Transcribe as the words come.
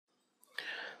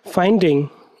Finding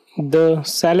the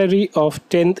salary of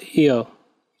 10th year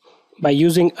by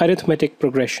using arithmetic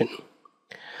progression.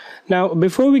 Now,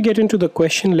 before we get into the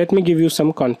question, let me give you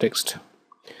some context.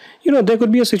 There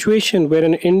could be a situation where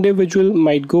an individual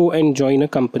might go and join a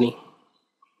company.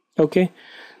 Okay,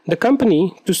 the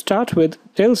company, to start with,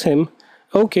 tells him,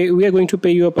 okay, we are going to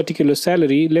pay you a particular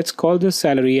salary. Let's call this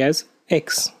salary as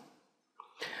X.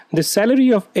 The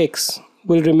salary of X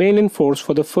will remain in force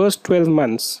for the first 12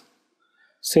 months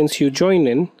since you join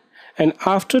in, and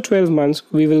after 12 months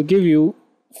we will give you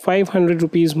 500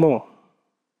 rupees more.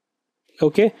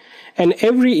 Okay, and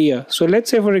every year, so let's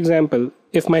say for example,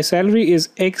 if my salary is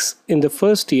X in the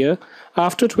first year,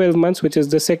 after 12 months, which is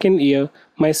the second year,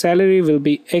 my salary will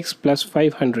be X plus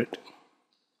 500.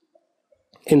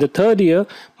 In the third year,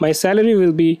 my salary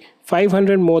will be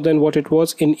 500 more than what it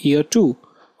was in year 2,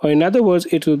 or in other words,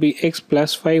 it will be X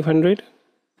plus 500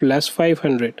 plus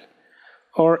 500,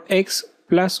 or X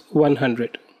plus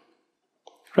 100,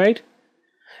 right?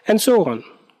 And so on.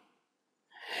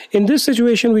 In this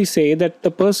situation, we say that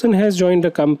the person has joined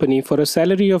a company for a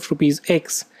salary of rupees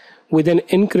X with an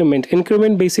increment.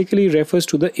 Increment basically refers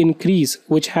to the increase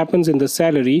which happens in the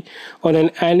salary on an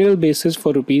annual basis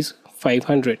for rupees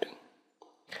 500.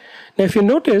 Now, if you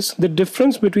notice, the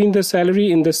difference between the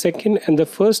salary in the second and the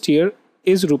first year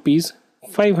is rupees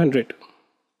 500,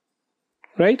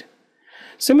 right?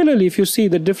 Similarly, if you see,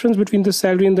 the difference between the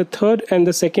salary in the third and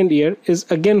the second year is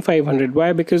again 500.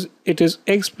 Why? Because it is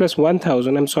X plus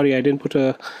 1000. I'm sorry, I didn't put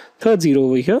a third zero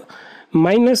over here.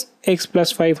 Minus X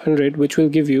plus 500, which will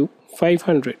give you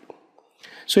 500.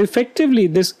 So effectively,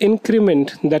 this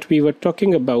increment that we were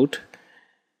talking about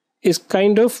is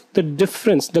kind of the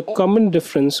difference, the common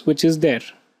difference which is there.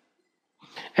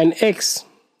 And X,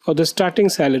 or the starting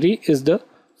salary, is the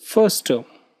first term.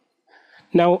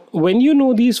 Now, when you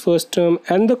know these first term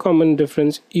and the common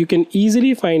difference, you can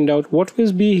easily find out what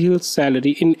will be his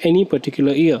salary in any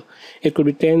particular year. It could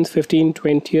be 10th, 15th,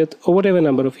 20th, or whatever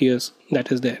number of years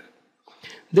that is there.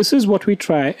 This is what we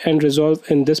try and resolve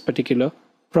in this particular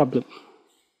problem.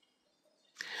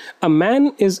 A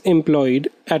man is employed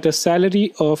at a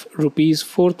salary of rupees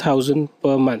 4,000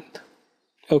 per month.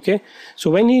 Okay, so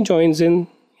when he joins in,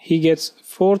 he gets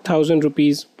 4,000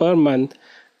 rupees per month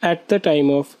at the time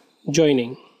of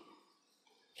joining,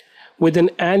 with an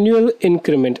annual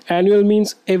increment. Annual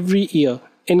means every year.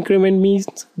 Increment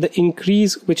means the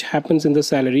increase which happens in the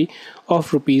salary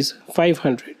of rupees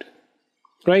 500,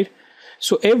 right?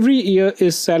 So every year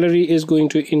his salary is going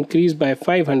to increase by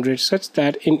 500, such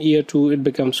that in year 2 it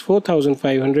becomes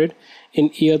 4,500,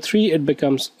 in year 3 it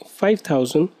becomes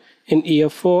 5,000, in year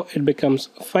 4 it becomes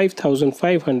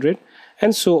 5,500,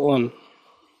 and so on.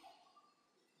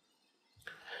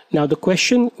 Now the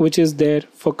question which is there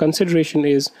for consideration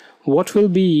is, what will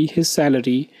be his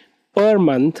salary per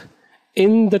month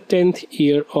in the 10th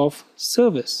year of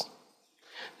service?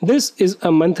 This is a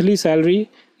monthly salary.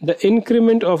 The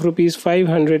increment of rupees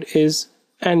 500 is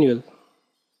annual,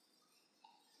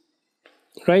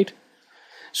 right?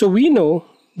 So we know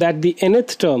that the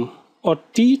nth term, or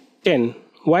T10,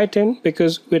 why 10?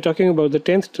 Because we're talking about the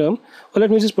 10th term, or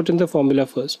let me just put in the formula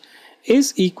first,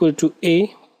 is equal to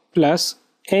A plus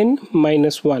n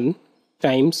minus 1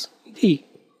 times D,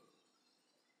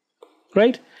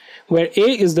 right? Where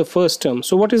A is the first term.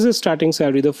 So what is the starting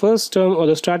salary? The first term, or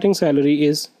the starting salary,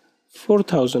 is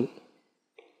 4,000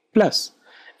 plus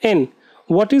n.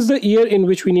 What is the year in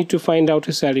which we need to find out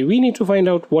his salary? We need to find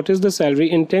out what is the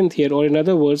salary in 10th year, or in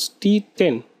other words,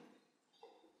 T10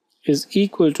 is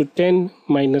equal to 10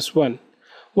 minus 1.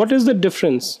 What is the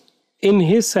difference in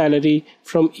his salary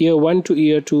from year 1 to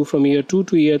year 2, from year 2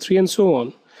 to year 3, and so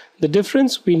on? The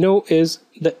difference we know is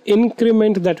the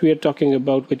increment that we are talking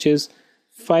about, which is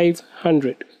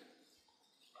 500,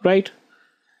 right?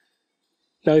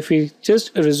 Now if we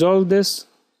just resolve this,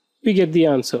 we get the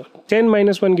answer. 10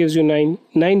 minus 1 gives you 9.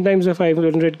 9 times the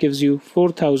 500 gives you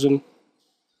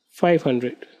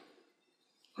 4,500,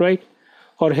 right?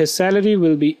 Or his salary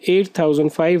will be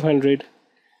 8,500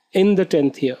 in the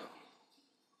 10th year.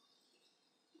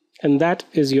 And that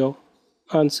is your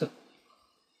answer.